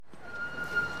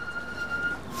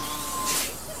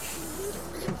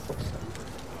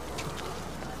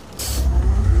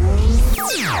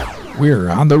We're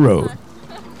on the road.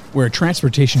 Where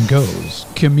transportation goes,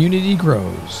 community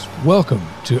grows. Welcome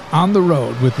to On the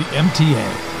Road with the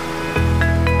MTA.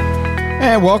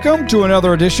 And welcome to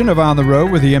another edition of On the Road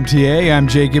with the MTA. I'm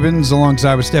Jay Gibbons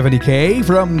alongside with Stephanie Kay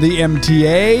from the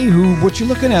MTA. What you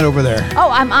looking at over there? Oh,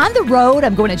 I'm on the road.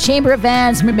 I'm going to chamber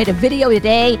events. We made a video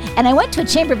today, and I went to a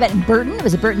chamber event in Burton. It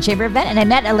was a Burton chamber event, and I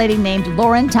met a lady named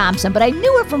Lauren Thompson, but I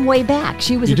knew her from way back.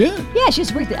 She was You did? Yeah, she used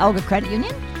to work at the Elga Credit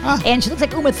Union, and she looks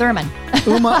like Uma Thurman.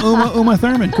 Uma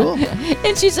Thurman, cool.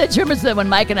 And she said, when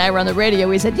Mike and I were on the radio,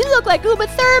 we said, you look like Uma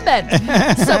Thurman.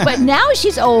 But now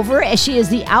she's over as she is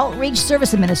the Outreach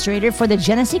Service Administrator for the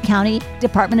Genesee County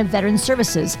Department of Veterans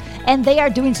Services. And they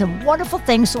are doing some wonderful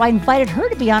things, so I invited her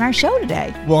to be on our show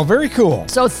today. Well, very cool.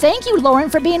 So thank you, Lauren,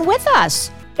 for being with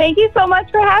us. Thank you so much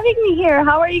for having me here.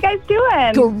 How are you guys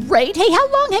doing? Great. Hey,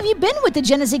 how long have you been with the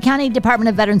Genesee County Department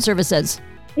of Veterans Services?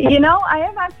 You know, I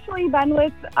have actually been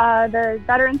with the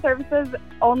Veteran Services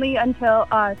only until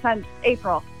since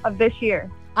April of this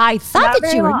year. I thought Not that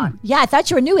you very were long. Yeah, I thought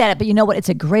you were new at it, but you know what? It's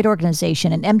a great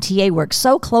organization, and MTA works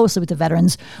so closely with the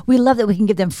veterans. We love that we can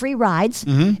give them free rides,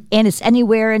 and it's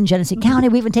anywhere in Genesee County.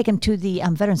 We even take them to the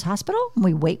Veterans Hospital, and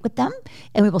we wait with them,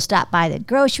 and we will stop by the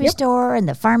grocery store and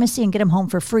the pharmacy and get them home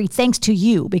for free, thanks to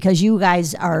you, because you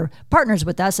guys are partners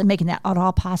with us and making that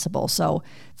all possible. So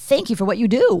thank you for what you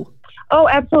do. Oh,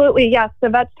 absolutely. Yes. The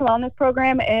Vets to Wellness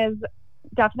program is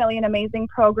definitely an amazing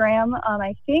program.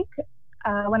 I think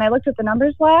when I looked at the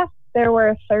numbers last, there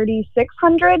were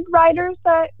 3,600 riders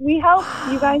that we helped,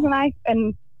 you guys and I,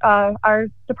 and our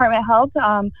department helped.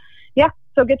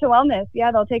 So Get to Wellness.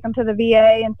 Yeah, they'll take them to the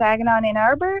VA in Saginaw and Ann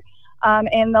Arbor,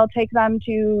 and they'll take them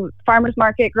to farmers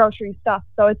market, grocery stuff.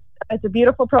 So it's a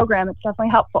beautiful program. It's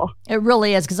definitely helpful. It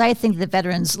really is, because I think the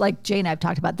veterans, like Jay and I have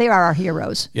talked about, they are our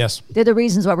heroes. Yes. They're the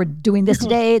reasons why we're doing this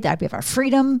today, that we have our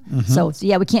freedom. So,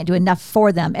 yeah, we can't do enough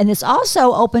for them. And it's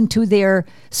also open to their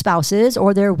spouses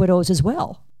or their widows as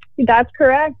well. That's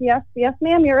correct. Yes,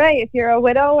 ma'am. You're right. If you're a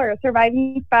widow or a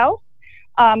surviving spouse,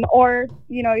 or,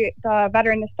 you know, the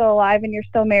veteran is still alive and you're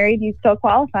still married, you still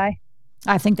qualify.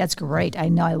 I think that's great. I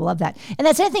know. I love that. And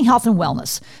that's anything health and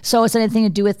wellness. So it's anything to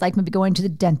do with like maybe going to the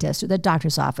dentist or the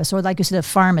doctor's office, or like you said, the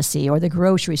pharmacy or the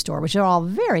grocery store, which are all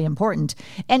very important.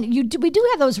 And we do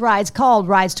have those rides called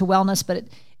Rides to Wellness, but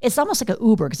it's almost like an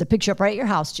Uber, because it picks you up right at your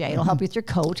house, Jay. It'll help you with your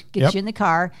coat, get you in the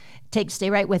car, stay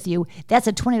right with you. That's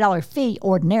a $20 fee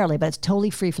ordinarily, but it's totally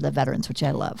free for the veterans, which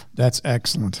I love. That's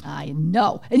excellent. I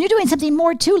know. And you're doing something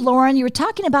more too, Lauren. You were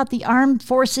talking about the Armed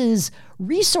Forces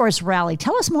Resource Rally.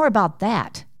 Tell us more about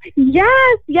that.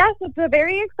 Yes. It's a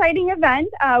very exciting event.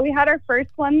 We had our first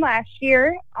one last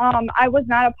year. I was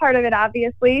not a part of it,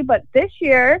 obviously, but this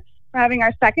year we're having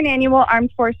our second annual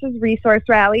Armed Forces Resource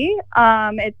Rally.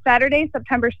 It's Saturday,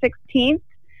 September 16th,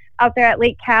 out there at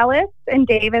Lake Callis in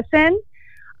Davison.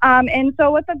 And so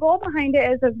what the goal behind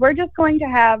it is we're just going to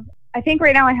have, I think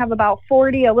right now I have about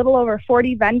a little over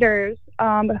 40 vendors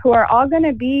who are all going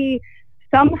to be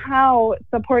somehow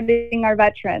supporting our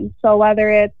veterans. So whether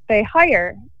it's they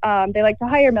like to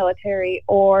hire military,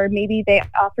 or maybe they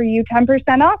offer you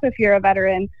 10% off if you're a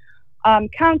veteran,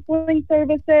 counseling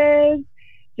services,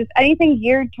 just anything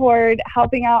geared toward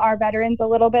helping out our veterans a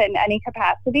little bit in any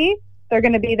capacity. They're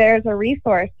going to be there as a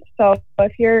resource. So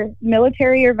if you're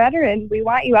military or veteran, we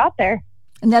want you out there.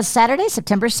 And that's Saturday,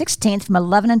 September 16th from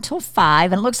 11 until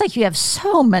 5. And it looks like you have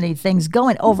so many things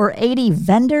going. Over 80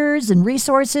 vendors and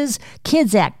resources,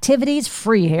 kids' activities,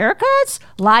 free haircuts,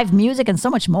 live music, and so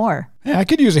much more. Yeah, I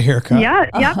could use a haircut.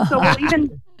 Yeah. So we'll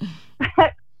even...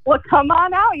 Well, come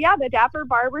on out. Yeah, the Dapper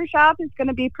Barber Shop is going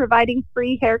to be providing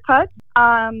free haircuts.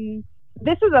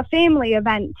 This is a family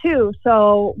event, too.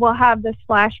 So we'll have the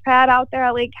splash pad out there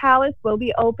at Lake Callis. Will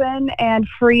be open and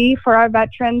free for our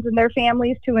veterans and their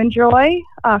families to enjoy.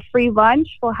 Free lunch.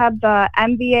 We'll have the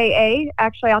MVAA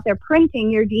actually out there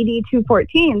printing your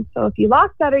DD-214. So if you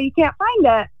lost that or you can't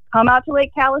find it, come out to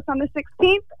Lake Callis on the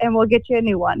 16th, and we'll get you a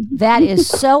new one. That is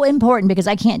so important, because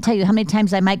I can't tell you how many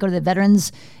times I might go to the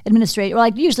Veterans Administrator, or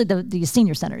like usually the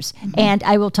senior centers, and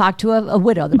I will talk to a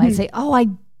widow that might say, "Oh, I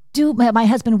do. My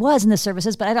husband was in the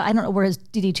services, but I don't know where his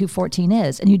DD-214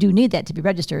 is," and you do need that to be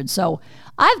registered. So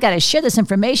I've got to share this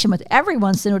information with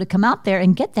everyone so to come out there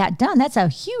and get that done. That's a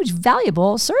huge,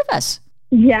 valuable service.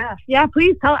 Yeah.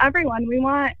 Please tell everyone. We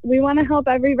want to help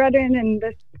every veteran in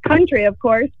this country, of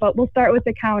course, but we'll start with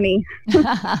the county.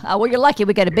 Well, you're lucky.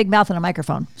 We got a big mouth and a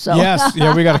microphone. So Yes,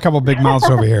 yeah, we got a couple big mouths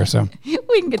over here. So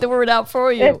we can get the word out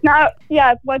for you. It's not,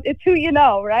 it's who you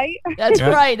know, right? That's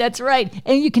right. That's right.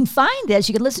 And you can find this.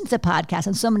 You can listen to the podcast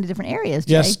in so many different areas,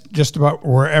 Jay. yes, just about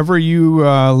wherever you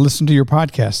listen to your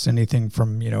podcasts, anything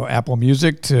from Apple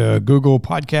Music to Google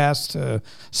Podcasts to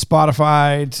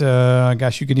Spotify to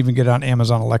gosh, you can even get it on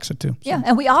Amazon Alexa too. So. Yeah,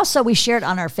 and we share it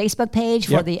on our Facebook page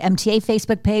for the MTA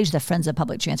Facebook page, the Friends of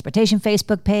Public Transportation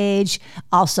Facebook page,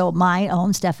 also my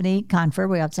own Stephanie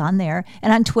Confer, it's on there,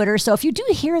 and on Twitter. So if you do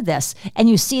hear this and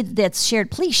you see that it's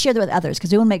shared, please share that with others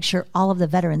because we want to make sure all of the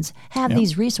veterans have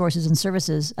these resources and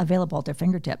services available at their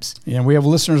fingertips. And we have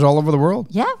listeners all over the world.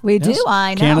 Yeah, we do.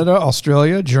 I know. Canada,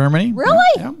 Australia, Germany. Really?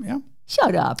 Yeah.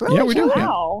 Shut up. Really? Yeah, we do.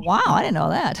 Wow. Wow, I didn't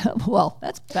know that. Well,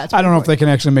 that's I don't know if they can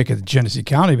actually make it to Genesee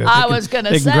County, but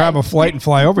they can grab a flight and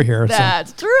fly over here.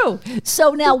 That's true.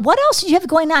 So now, what else do you have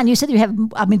going on? You said you have,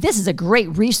 this is a great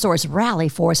resource rally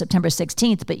for September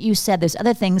 16th, but you said there's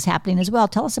other things happening as well.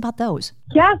 Tell us about those.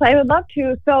 Yes, I would love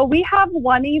to. So we have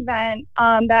one event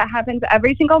that happens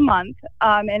every single month,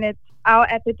 and it's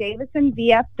out at the Davison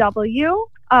VFW.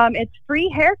 It's free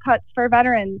haircuts for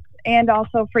veterans and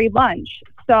also free lunch.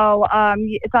 So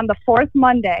it's on the fourth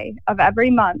Monday of every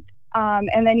month.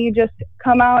 And then you just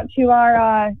come out to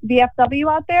our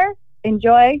VFW out there,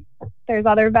 enjoy. There's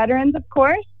other veterans, of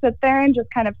course, sit there and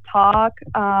just kind of talk.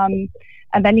 And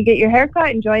then you get your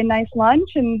haircut, enjoy a nice lunch,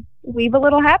 and leave a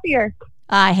little happier.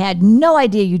 I had no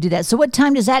idea you do that. So what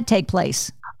time does that take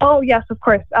place? Oh, yes, of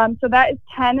course. So that is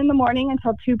 10 in the morning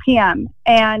until 2 p.m.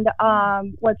 And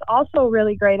what's also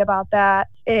really great about that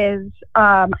is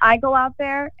I go out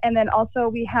there, and then also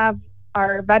we have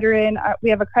we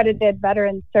have accredited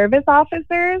veteran service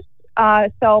officers.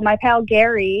 So my pal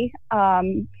Gary,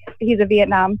 he's a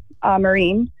Vietnam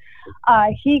Marine.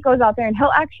 He goes out there and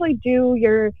he'll actually do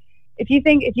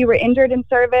if you were injured in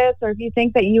service, or if you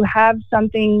think that you have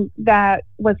something that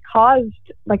was caused,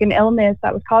 like an illness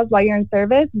that was caused while you're in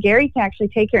service, Gary can actually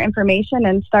take your information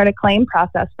and start a claim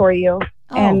process for you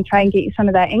and try and get you some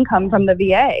of that income from the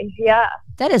VA. Yeah.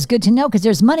 That is good to know because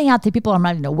there's money out there people are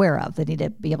not even aware of that need to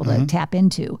be able to tap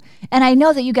into. And I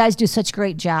know that you guys do such a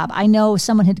great job. I know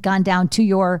someone had gone down to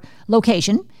your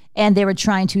location and they were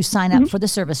trying to sign up for the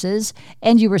services,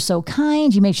 and you were so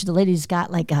kind. You made sure the ladies got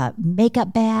like a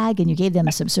makeup bag, and you gave them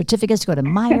some certificates to go to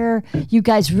Meyer. You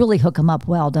guys really hook them up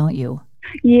well, don't you?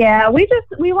 Yeah, we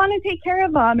want to take care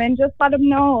of them and just let them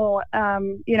know,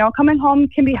 coming home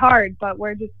can be hard, but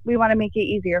we want to make it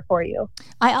easier for you.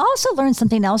 I also learned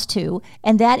something else too,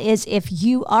 and that is if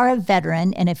you are a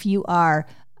veteran and if you are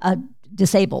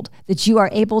disabled, that you are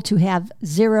able to have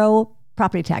zero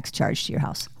property tax charged to your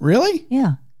house. Really?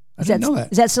 Yeah. I didn't know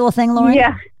that. Is that still a thing, Lauren?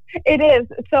 Yeah, it is.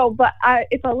 So, but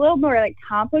it's a little more like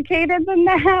complicated than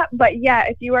that. But yeah,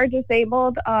 if you are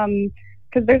disabled,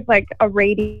 because there's like a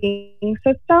rating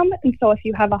system, and so if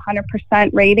you have 100%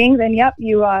 rating, then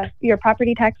you're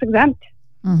property tax exempt.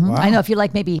 Mm-hmm. Wow. I know if you're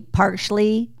like maybe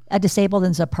partially disabled, then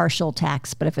it's a partial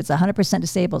tax. But if it's 100%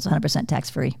 disabled, it's 100%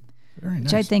 tax free. Very nice.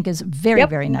 Which I think is very,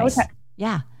 very nice. No tax.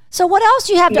 Yeah. So what else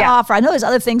do you have to offer? I know there's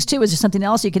other things too. Is there something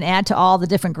else you can add to all the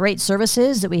different great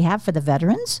services that we have for the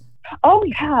veterans? Oh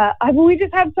yeah, we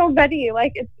just have so many.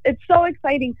 Like it's so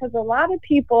exciting because a lot of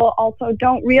people also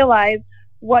don't realize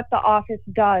what the office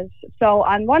does. So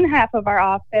on one half of our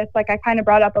office, like I kind of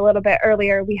brought up a little bit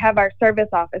earlier, we have our service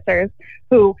officers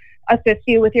who assist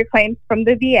you with your claims from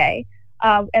the VA.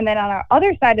 And then on our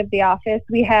other side of the office,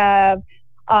 we have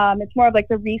it's more of like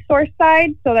the resource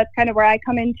side. So that's kind of where I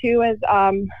come into is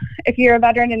if you're a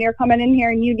veteran and you're coming in here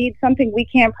and you need something we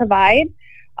can't provide,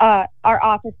 our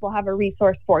office will have a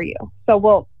resource for you.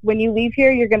 So when you leave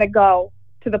here, you're going to go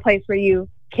to the place where you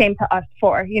came to us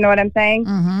for. You know what I'm saying?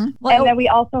 Mm-hmm. Well, and then we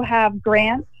also have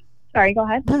grants. Sorry, go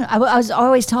ahead. No, I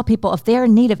always tell people if they're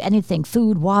in need of anything,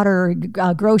 food, water,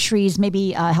 groceries,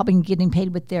 maybe helping getting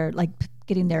paid with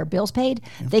getting their bills paid,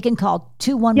 they can call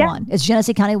 211. It's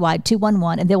Genesee County wide,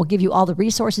 211, and they will give you all the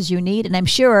resources you need. And I'm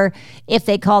sure if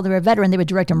they call their veteran, they would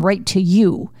direct them right to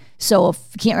you. So if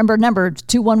you can't remember a number,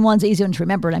 211 is easy one to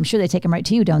remember, and I'm sure they take them right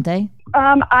to you, don't they?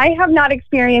 I have not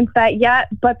experienced that yet,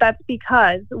 but that's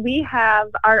because we have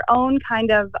our own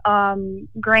kind of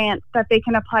grants that they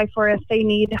can apply for if they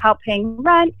need help paying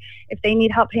rent, if they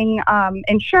need help paying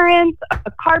insurance,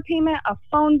 a car payment, a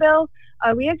phone bill.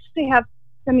 We actually have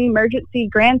some emergency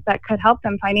grants that could help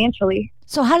them financially.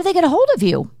 So how do they get a hold of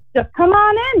you? Just come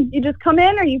on in. You just come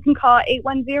in, or you can call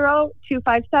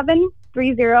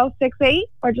 810-257-3068,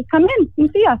 or just come in and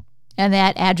see us. And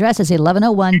that address is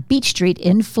 1101 Beach Street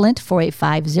in Flint,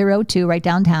 48502, right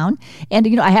downtown.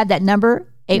 And, I have that number,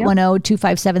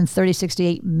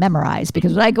 810-257-3068, memorize.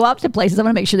 Because when I go out to places, I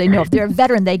want to make sure they know if they're a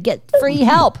veteran, they get free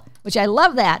help, which I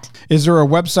love that. Is there a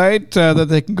website that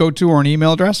they can go to or an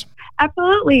email address?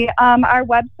 Absolutely. Our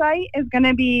website is going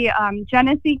to be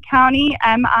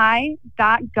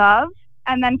GeneseeCountyMI.gov.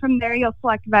 And then from there, you'll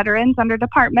select veterans under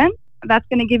department. That's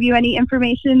going to give you any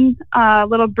information, a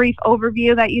little brief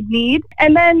overview that you'd need.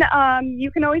 And then you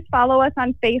can always follow us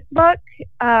on Facebook,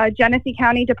 Genesee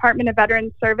County Department of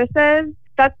Veterans Services.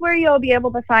 That's where you'll be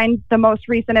able to find the most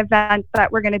recent events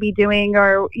that we're going to be doing,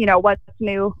 or, what's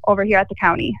new over here at the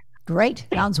county. Great.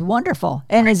 Sounds wonderful.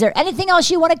 And is there anything else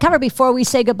you want to cover before we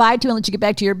say goodbye to and let you get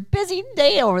back to your busy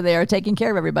day over there taking care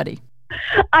of everybody?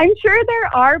 I'm sure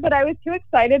there are, but I was too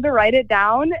excited to write it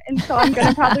down. And so I'm going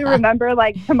to probably remember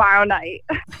tomorrow night.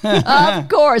 Of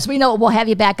course. We know we'll have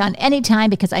you back on anytime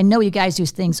because I know you guys do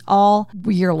things all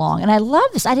year long. And I love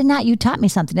this. You taught me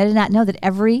something. I did not know that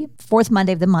every fourth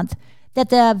Monday of the month that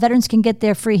the veterans can get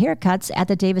their free haircuts at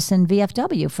the Davison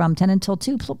VFW from 10 until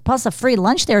 2, plus a free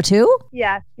lunch there too.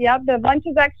 Yes. Yep. The lunch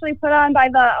is actually put on by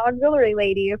the auxiliary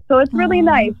lady. So it's really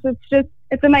nice.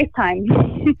 It's a nice time.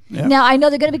 Yep. Now, I know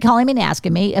they're going to be calling me and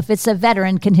asking me if it's a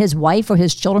veteran, can his wife or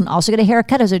his children also get a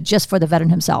haircut, or is it just for the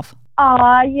veteran himself?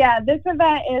 Yeah, this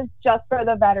event is just for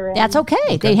the veteran. That's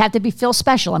okay. They have to feel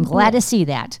special. I'm glad to see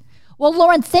that. Well,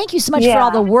 Lauren, thank you so much for all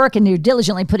the work and you're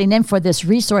diligently putting in for this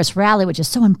resource rally, which is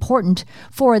so important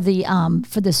for the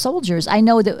soldiers. I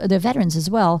know the veterans as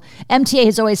well. MTA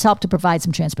has always helped to provide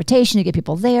some transportation to get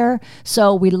people there.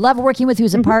 So we love working with you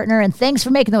as a partner, and thanks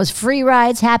for making those free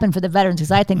rides happen for the veterans,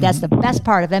 because I think that's the best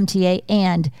part of MTA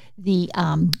and the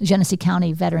Genesee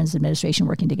County Veterans Administration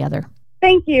working together.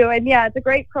 Thank you. And it's a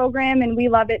great program and we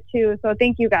love it too. So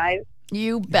thank you guys.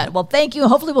 You bet. Well, thank you.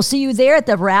 Hopefully we'll see you there at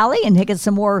the rally and get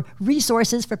some more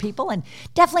resources for people, and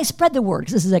definitely spread the word,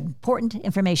 because this is important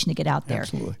information to get out there.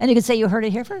 Absolutely. And you can say you heard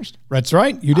it here first. That's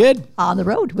right. You did. On the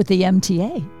road with the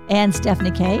MTA and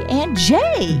Stephanie K and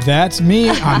Jay. That's me.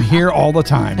 I'm here all the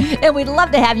time. And we'd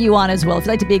love to have you on as well. If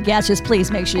you'd like to be a guest, just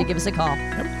please make sure you give us a call.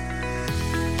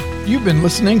 You've been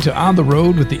listening to On the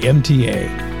Road with the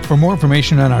MTA. For more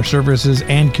information on our services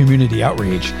and community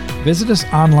outreach, visit us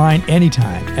online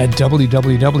anytime at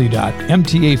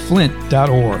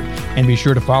www.mtaflint.org, and be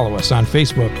sure to follow us on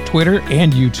Facebook, Twitter,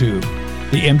 and YouTube.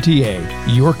 The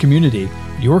MTA, your community,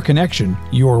 your connection,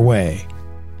 your way.